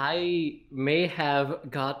 I may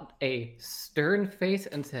have got a stern face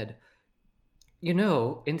and said,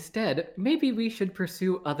 instead, maybe we should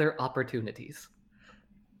pursue other opportunities.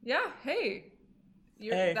 Yeah, hey.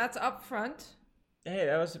 That's upfront. Hey,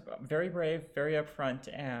 that was very brave, very upfront,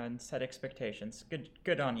 and set expectations.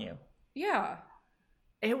 Good on you. Yeah.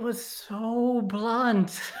 It was so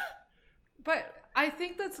blunt. But I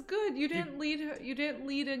think that's good. You didn't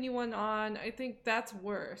lead anyone on. I think that's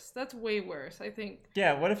worse. That's way worse, I think.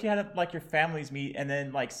 Yeah, what if you had your families meet and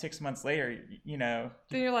then 6 months later, Then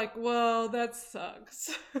you're like, well, that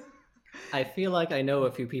sucks. I feel like I know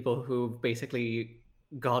a few people who've basically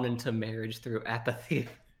gone into marriage through apathy.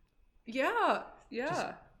 Yeah.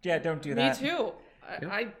 Don't do that. Me too.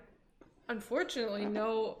 Yep. I unfortunately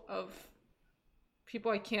know of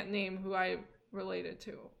people I can't name who I related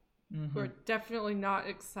to. Who are definitely not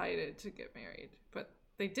excited to get married, but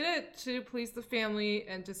they did it to please the family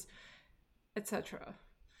and just etc.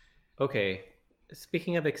 Okay,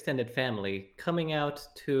 speaking of extended family, coming out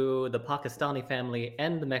to the Pakistani family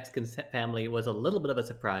and the Mexican family was a little bit of a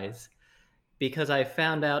surprise, because I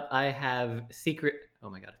found out I have secret... Oh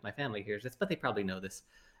my god, if my family hears this, but they probably know this.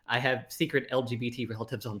 I have secret LGBT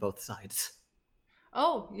relatives on both sides.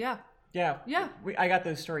 Oh, yeah. Yeah. Yeah. I got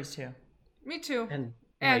those stories too. Me too.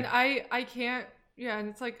 And I can't, and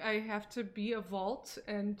it's like I have to be a vault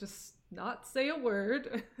and just not say a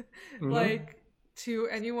word to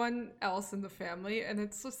anyone else in the family. And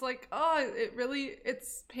it's just like,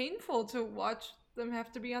 it's painful to watch them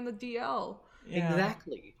have to be on the DL. Yeah.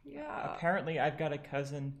 Exactly. Yeah. Apparently I've got a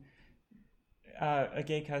cousin, a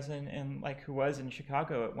gay cousin, and who was in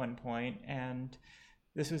Chicago at one point, and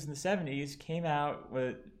this was in the 70s, came out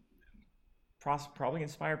with... probably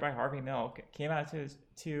inspired by Harvey Milk, came out to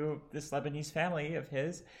this Lebanese family of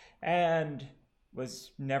his and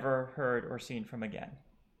was never heard or seen from again.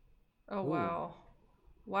 Oh, wow.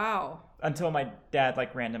 Wow. Until my dad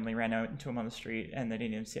randomly ran out into him on the street and they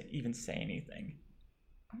didn't even say anything.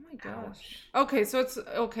 Oh my gosh. Okay, so it's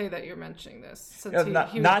okay that you're mentioning this. Since he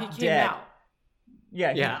came dead. Out.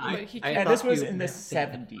 Yeah. And this was in the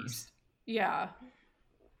 70s. Yeah.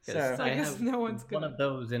 So I guess no one's one of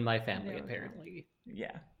those in my family, apparently.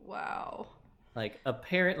 Yeah. Wow.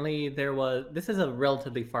 Apparently this is a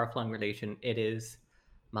relatively far-flung relation. It is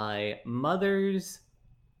my mother's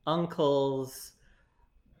uncle's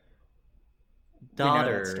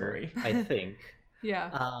daughter, I think.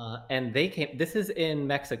 Yeah. And this is in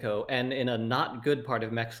Mexico, and in a not good part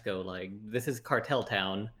of Mexico. This is cartel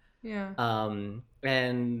town. Yeah.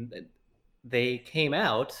 And they came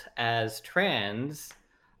out as trans,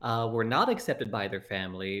 were not accepted by their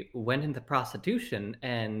family, went into prostitution,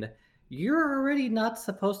 and you're already not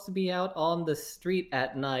supposed to be out on the street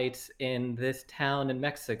at night in this town in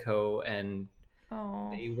Mexico, and Oh.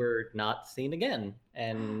 they were not seen again,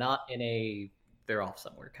 and not in a they're off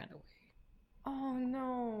somewhere kind of way. Oh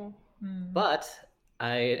no. But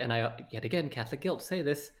I yet again, Catholic guilt, say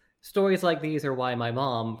this, stories like these are why my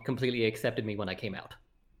mom completely accepted me when I came out.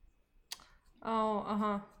 Oh,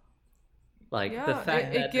 uh-huh. Like the Yeah,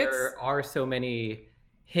 fact it that gets there are so many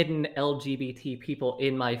hidden LGBT people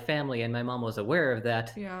in my family and my mom was aware of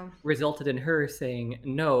that yeah. resulted in her saying,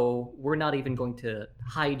 "No, we're not even going to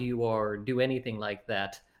hide you or do anything like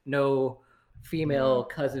that. No female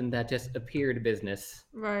cousin that just appeared business."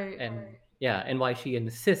 Right. And yeah, and why she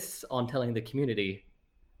insists on telling the community,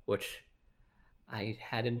 which I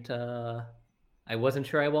hadn't I wasn't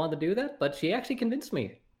sure I wanted to do that, but she actually convinced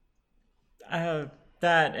me.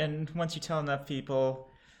 That, and once you tell enough people,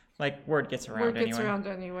 like, word gets around Word gets anyway. around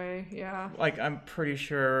anyway, yeah. Like, I'm pretty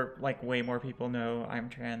sure, like, way more people know I'm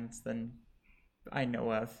trans than I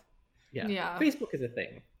know of. Yeah. Yeah. Facebook is a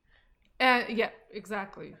thing. And yeah,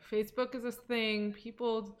 exactly. Facebook is a thing.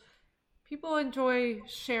 People enjoy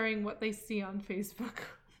sharing what they see on Facebook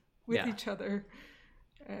with Yeah. each other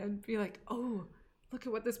and be like, "Oh, look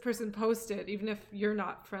at what this person posted," even if you're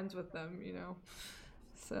not friends with them, you know.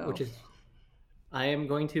 So Which is, I am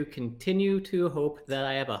going to continue to hope that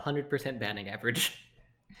I have 100% batting average.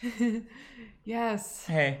 yes.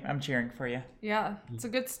 Hey, I'm cheering for you. Yeah, it's a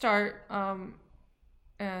good start.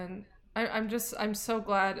 And I'm so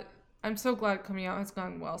glad coming out has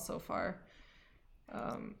gone well so far.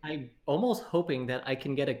 I'm almost hoping that I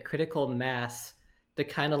can get a critical mass to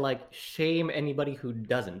kind of like shame anybody who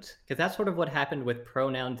doesn't, because that's sort of what happened with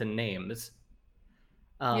pronouns and names.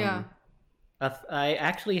 Yeah. I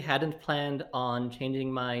actually hadn't planned on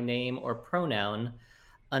changing my name or pronoun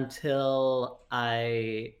until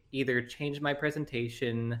I either changed my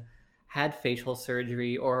presentation, had facial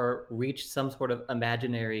surgery, or reached some sort of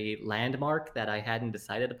imaginary landmark that I hadn't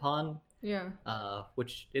decided upon. Yeah.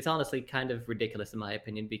 Which is honestly kind of ridiculous in my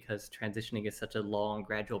opinion because transitioning is such a long,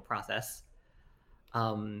 gradual process.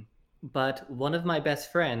 But one of my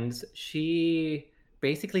best friends, she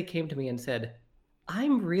basically came to me and said,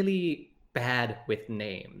 "I'm really bad with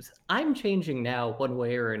names. I'm changing now one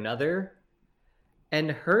way or another." And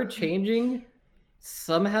her changing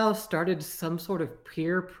somehow started some sort of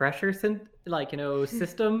peer pressure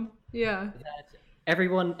system Yeah. that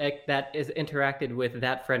everyone that is interacted with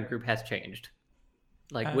that friend group has changed.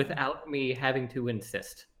 Like without me having to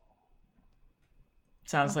insist.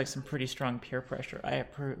 Sounds like some pretty strong peer pressure. I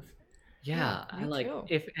approve. Yeah, me I like too.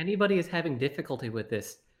 if anybody is having difficulty with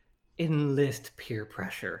this, enlist peer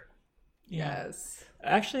pressure. Yes.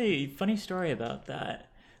 Actually, funny story about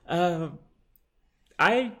that.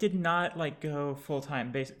 I did not like go full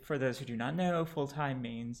time. For those who do not know, full time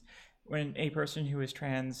means when a person who is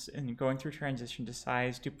trans and going through transition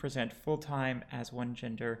decides to present full time as one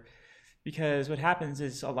gender. Because what happens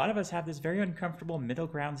is a lot of us have this very uncomfortable middle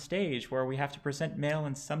ground stage where we have to present male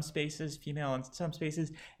in some spaces, female in some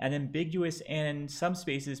spaces, and ambiguous in some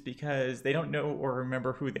spaces because they don't know or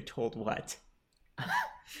remember who they told what.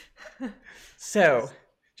 So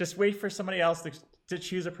just wait for somebody else to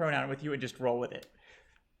choose a pronoun with you and just roll with it.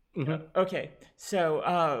 Mhm. Okay,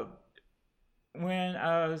 so when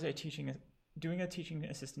I was doing a teaching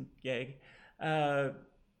assistant gig,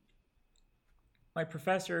 my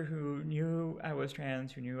professor who knew I was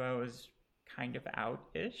trans, who knew I was kind of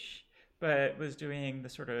out-ish, but was doing the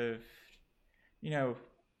sort of,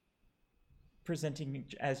 presenting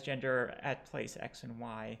as gender at place X and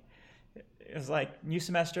Y. It was like, new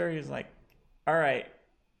semester, he was like, all right,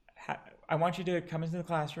 I want you to come into the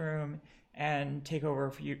classroom and take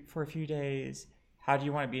over for a few days. How do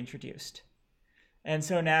you want to be introduced? And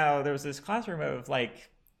so now there was this classroom of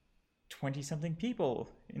like 20-something people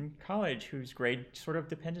in college whose grade sort of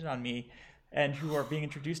depended on me and who are being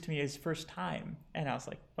introduced to me as first time. And I was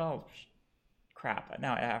like, well, crap,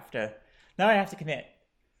 now I have to commit.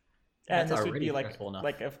 And That's this would be stressful enough.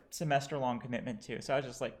 like a semester long commitment too. So I was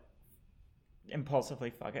just like,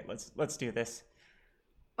 impulsively, fuck it, let's do this.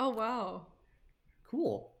 Oh wow.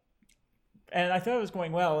 Cool. And I thought it was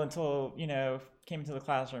going well until, came into the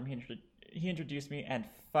classroom, he introduced me and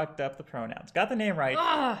fucked up the pronouns. Got the name right.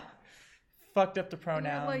 Fucked up the And you're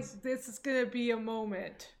pronouns. like, this is gonna be a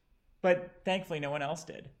moment. But thankfully no one else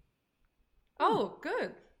did. Oh,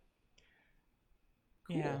 good.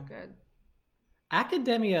 Cool. Yeah. Good.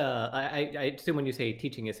 Academia, I assume when you say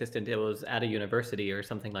teaching assistant, it was at a university or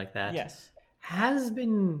something like that. Yes. Has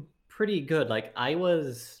been pretty good. Like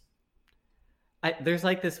There's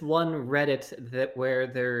like this one Reddit where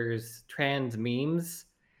there's trans memes,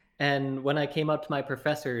 and when I came up to my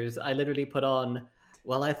professors, I literally put on,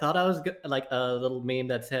 well, I thought I was like a little meme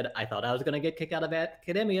that said, I thought I was gonna get kicked out of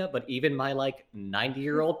academia, but even my like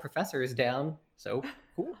 90-year-old professor is down. So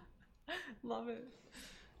cool. Love it.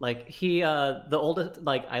 Like the oldest,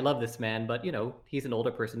 like I love this man, but you know, he's an older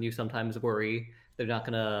person. You sometimes worry they're not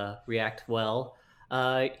gonna react well.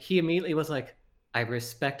 He immediately was like, I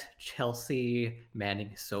respect Chelsea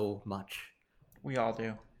Manning so much. We all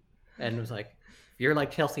do. And was like, if you're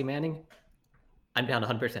like Chelsea Manning, I'm down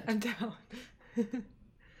 100%. I'm down.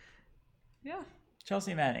 Yeah.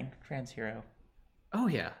 Chelsea Manning, trans hero. Oh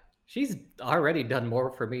yeah. She's already done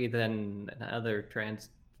more for me than other trans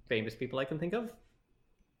famous people I can think of.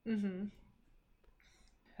 Mm-hmm.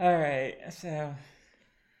 All right, so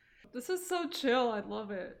This is so chill. I love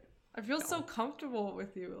it. I feel so comfortable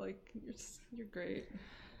with you. Like you're great.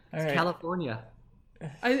 all It's right. California.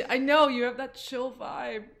 I know you have that chill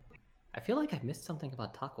vibe. I feel like I missed something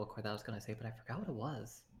about Taco Core that I was gonna say, but I forgot what it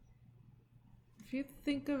was. If you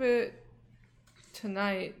think of it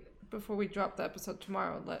tonight before we drop the episode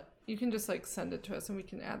tomorrow, you can just like send it to us and we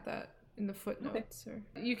can add that in the footnotes. Or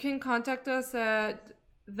you can contact us at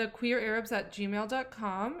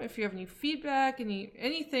thequeerarabs@gmail.com if you have any feedback,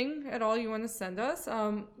 anything at all you want to send us.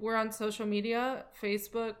 We're on social media,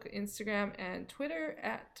 Facebook, Instagram, and Twitter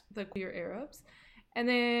at the Queer Arabs. And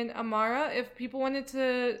then Amara, if people wanted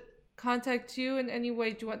to contact you in any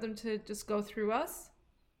way, do you want them to just go through us?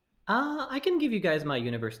 I can give you guys my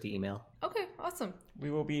university email. Okay, awesome. We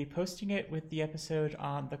will be posting it with the episode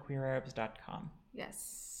on thequeerarabs.com.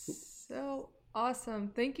 Yes. So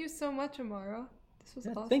awesome. Thank you so much, Amara. This was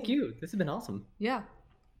awesome. Thank you. This has been awesome. Yeah.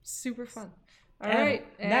 Super fun. All And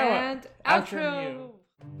right. now, And outro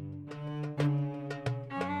outro.